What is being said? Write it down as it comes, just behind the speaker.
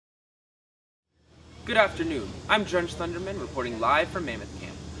Good afternoon. I'm Drenched Thunderman reporting live from Mammoth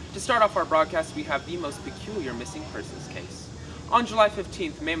Camp. To start off our broadcast, we have the most peculiar missing persons case. On July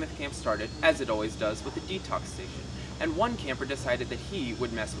 15th, Mammoth Camp started, as it always does, with a detox station, and one camper decided that he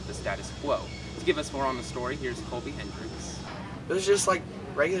would mess with the status quo. To give us more on the story, here's Colby Hendricks. It was just like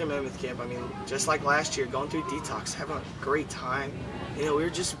regular Mammoth Camp. I mean, just like last year, going through detox, having a great time. You know, we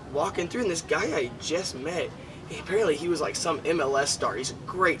were just walking through, and this guy I just met, apparently he was like some MLS star. He's a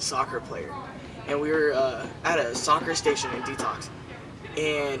great soccer player. And we were at a soccer station in detox,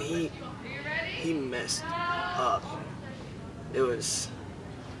 and he messed up. It was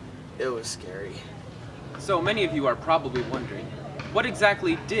scary. So many of you are probably wondering, what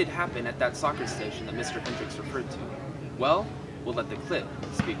exactly did happen at that soccer station that Mr. Hendricks referred to? Well, we'll let the clip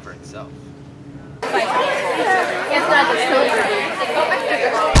speak for itself.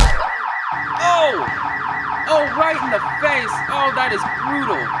 Oh, right in the face. Oh, that is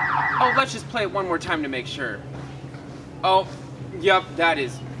brutal. Oh, let's just play it one more time to make sure. Oh, yep, that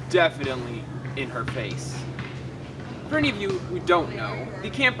is definitely in her face. For any of you who don't know, the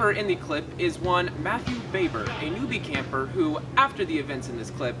camper in the clip is one Matthew Baber, a newbie camper who, after the events in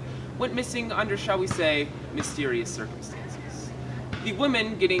this clip, went missing under, shall we say, mysterious circumstances. The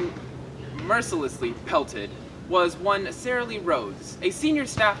woman getting mercilessly pelted was one Saralee Rhodes, a senior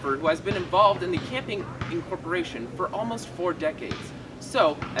staffer who has been involved in the camping incorporation for almost 4 decades.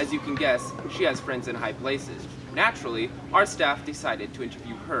 So, as you can guess, she has friends in high places. Naturally, our staff decided to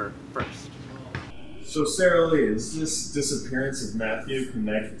interview her first. So Saralee, is this disappearance of Matthew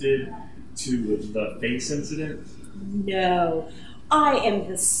connected to the face incident? No. I am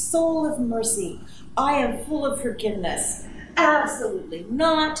the soul of mercy. I am full of forgiveness. Absolutely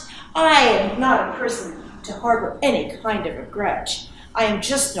not. I am not a person to harbor any kind of a grudge. I am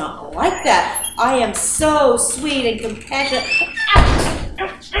just not like that. I am so sweet and compassionate.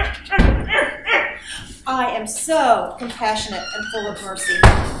 I am so compassionate and full of mercy.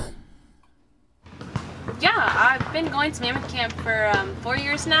 Yeah, I've been going to Mammoth Camp for 4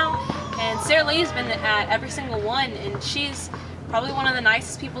 years now, and Saralee's been at every single one, and she's probably one of the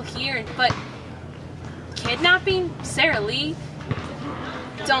nicest people here. But kidnapping Saralee,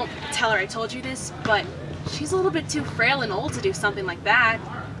 don't tell her I told you this, but she's a little bit too frail and old to do something like that.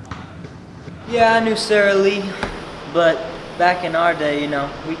 Yeah, I knew Saralee, but back in our day,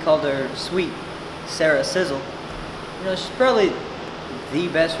 we called her Sweet Sarah Sizzle. She's probably the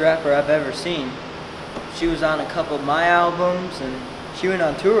best rapper I've ever seen. She was on a couple of my albums, and she went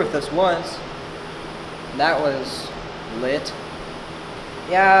on tour with us once. That was lit.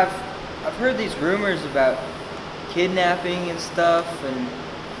 Yeah, I've heard these rumors about kidnapping and stuff, and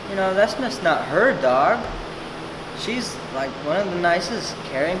that's just not her, dog. She's like one of the nicest,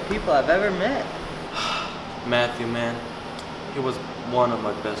 caring people I've ever met. Matthew, man, he was one of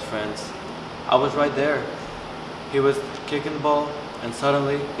my best friends. I was right there. He was kicking the ball, and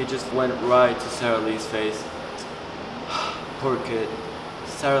suddenly he just went right to Saralee's face. Poor kid.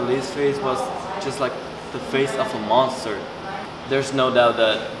 Saralee's face was just like the face of a monster. There's no doubt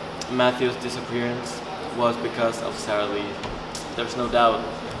that Matthew's disappearance was because of Saralee. There's no doubt.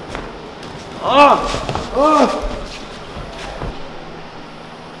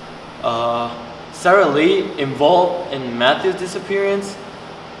 Saralee involved in Matthew's disappearance?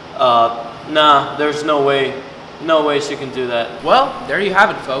 Nah, there's no way. No way she can do that. Well, there you have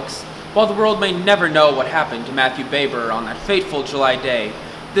it, folks. While the world may never know what happened to Matthew Baber on that fateful July day,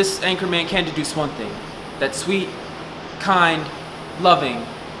 this anchorman can deduce one thing: that sweet, kind, loving,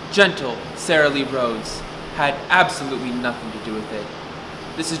 gentle Saralee Rhodes had absolutely nothing to do with it.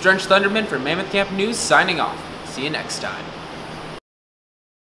 This is Drenched Thunderman for Mammoth Camp News signing off. See you next time.